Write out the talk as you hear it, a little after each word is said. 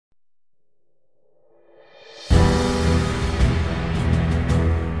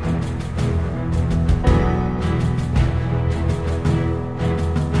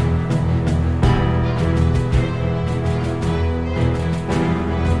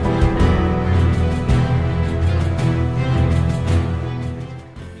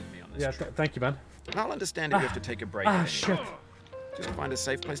thank you, man. And I'll understand if you have to take a break. Shit. Just find a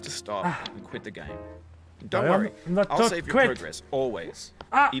safe place to stop and quit the game. And don't No, worry, I'm not I'll save your progress, always.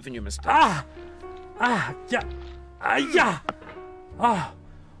 Even your mistakes. Yeah. Yeah.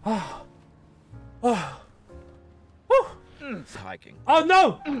 Hiking. Oh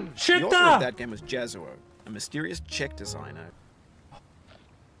no! Shit! The author of that game was Jazuo, a mysterious Czech designer.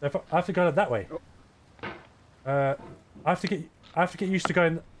 I have to go that way. I have to get used to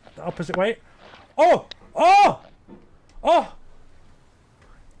going the opposite way. Oh! Oh! Oh!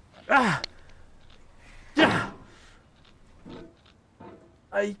 Ah! Yeah!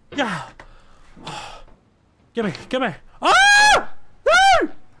 Yeah! Gimme! Gimme! Ah! No!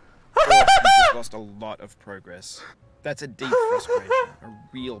 You've lost a lot of progress. That's a deep frustration, a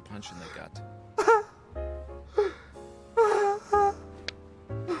real punch in the gut.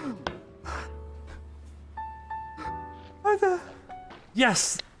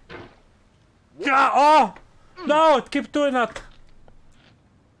 Yes! Yeah! Oh! No! Keep doing that!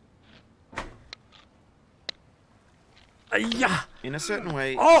 Yeah! In a certain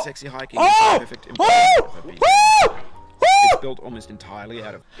way, sexy hiking is Oh! the perfect embodiment of a beast. Oh! It's built almost entirely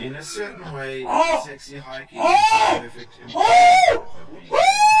out of... In a certain way, sexy hiking is the perfect embodiment of a beast.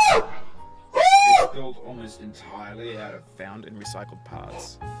 It's built almost entirely out of found and recycled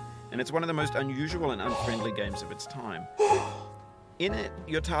parts. And it's one of the most unusual and unfriendly games of its time. In it,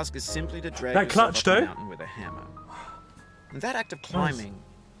 your task is simply to drag yourself up a mountain with a hammer. And that act of climbing,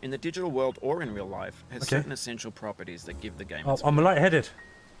 in the digital world or in real life, has certain essential properties that give the game its I'm lightheaded.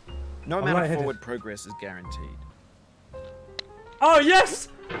 No amount of forward progress is guaranteed. Oh, yes!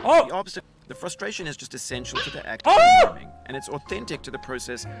 Oh! The frustration is just essential to the act of climbing, and it's authentic to the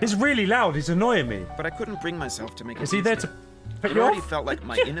process. He's really loud, he's annoying me. But I couldn't bring myself to make it Is he there to pick It you already off? felt like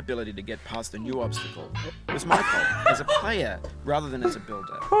my inability to get past the new obstacle was my fault, as a player, rather than as a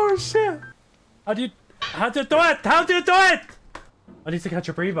builder. Oh, shit! How do you do it? How do you do it? I need to catch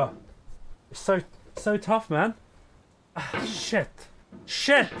a breather. It's so tough, man. Shit.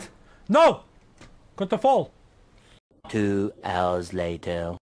 Shit! No! Got to fall. 2 hours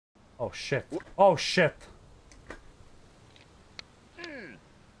later. Oh shit. Oh shit.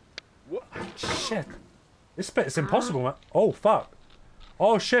 Shit. This bit is impossible, man. Oh fuck.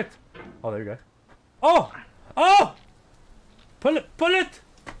 Oh shit. Oh, there we go. Oh! Oh! Pull it! Pull it!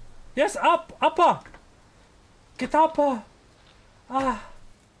 Yes, up! Upper! Get upper! Ah!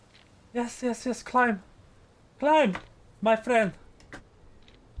 Yes, yes, yes, climb! Climb! My friend!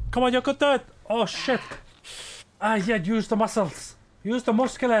 Come on, you could do it! Oh shit! Ah, yeah, use the muscles! Use the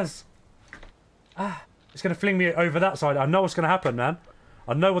musculars! Ah! It's gonna fling me over that side. I know what's gonna happen, man.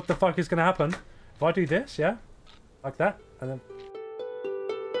 I know what the fuck is gonna happen. If I do this, yeah? Like that, and then...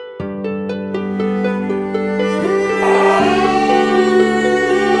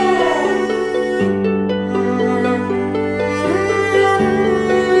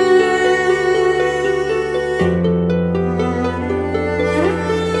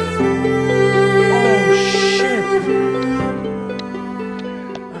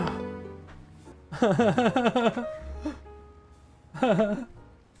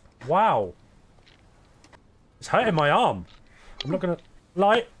 Wow. It's hurting my arm. I'm not gonna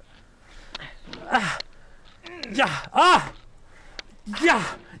lie. Ah. Yeah. Ah.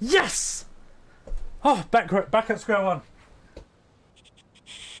 Yeah. Yes. Oh, back at square one.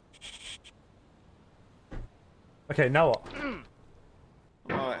 Okay, now what?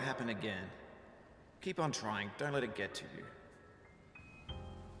 Oh, it happened again. Keep on trying. Don't let it get to you.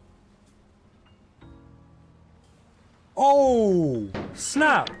 Oh!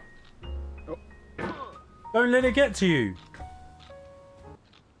 Snap! Don't let it get to you.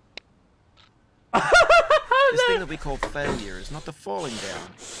 This thing that we call failure is not the falling down,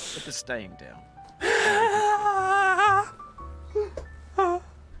 but the staying down.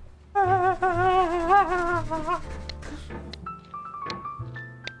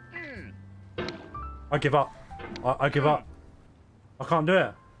 I give up. I give up. I can't do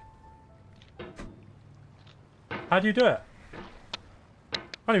it. How do you do it? I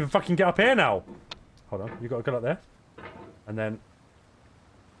can't even fucking get up here now. Hold on, you gotta go up there. And then...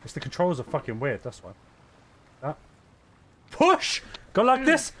 It's the controls are fucking weird, that's why. That. Push! Go like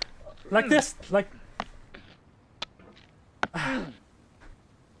this! Like this! Like...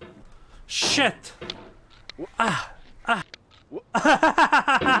 Shit! Ah! Ah!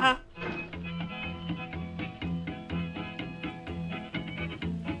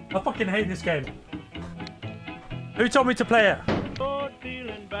 I fucking hate this game. Who told me to play it?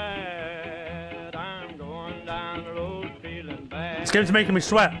 This game's making me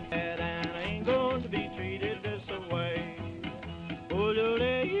sweat.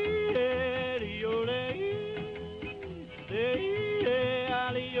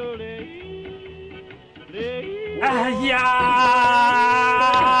 Yeah!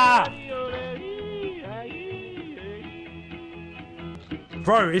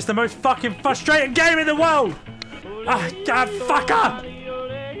 Bro, it's the most fucking frustrating game in the world! God, fucker!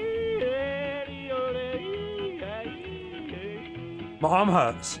 My arm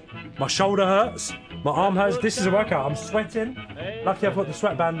hurts. My shoulder hurts. My arm hurts. This is a workout. I'm sweating. Lucky I've got the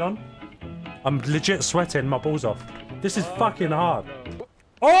sweatband on. I'm legit sweating my balls off. This is fucking hard.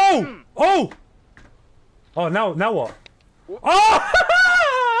 Oh! Oh! Oh, now what? Oh!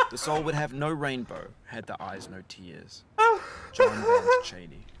 The soul would have no rainbow, had the eyes no tears. John Vance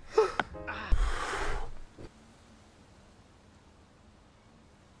Cheney.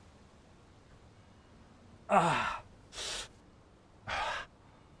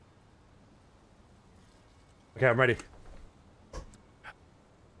 Okay, I'm ready.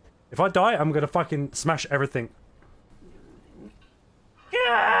 If I die, I'm gonna fucking smash everything.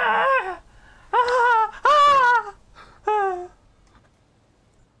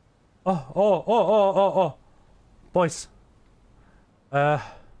 Oh. Boys.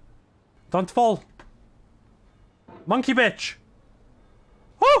 Don't fall. Monkey bitch.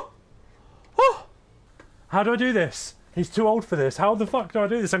 Oh! How do I do this? He's too old for this. How the fuck do I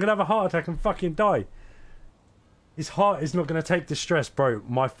do this? I'm gonna have a heart attack and fucking die. His heart is not gonna take the stress, bro.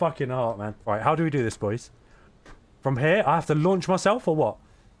 My fucking heart, man. Right, how do we do this, boys? From here, I have to launch myself or what?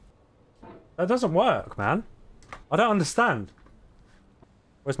 That doesn't work, man. I don't understand.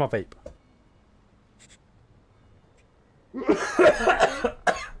 Where's my vape?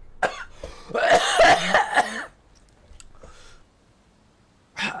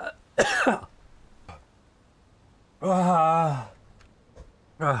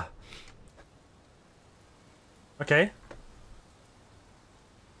 Okay.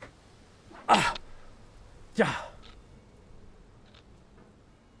 Yeah.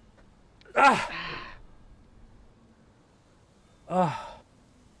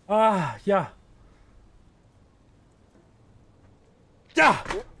 Yeah. Yeah.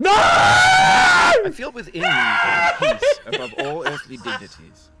 No! I feel within me a peace above all earthly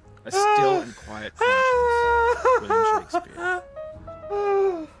dignities. A still and quiet conscience. William Shakespeare.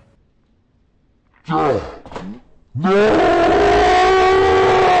 How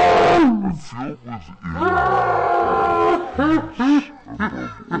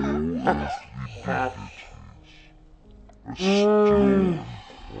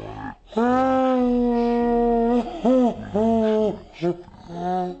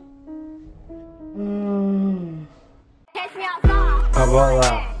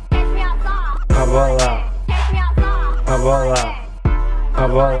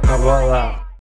about that?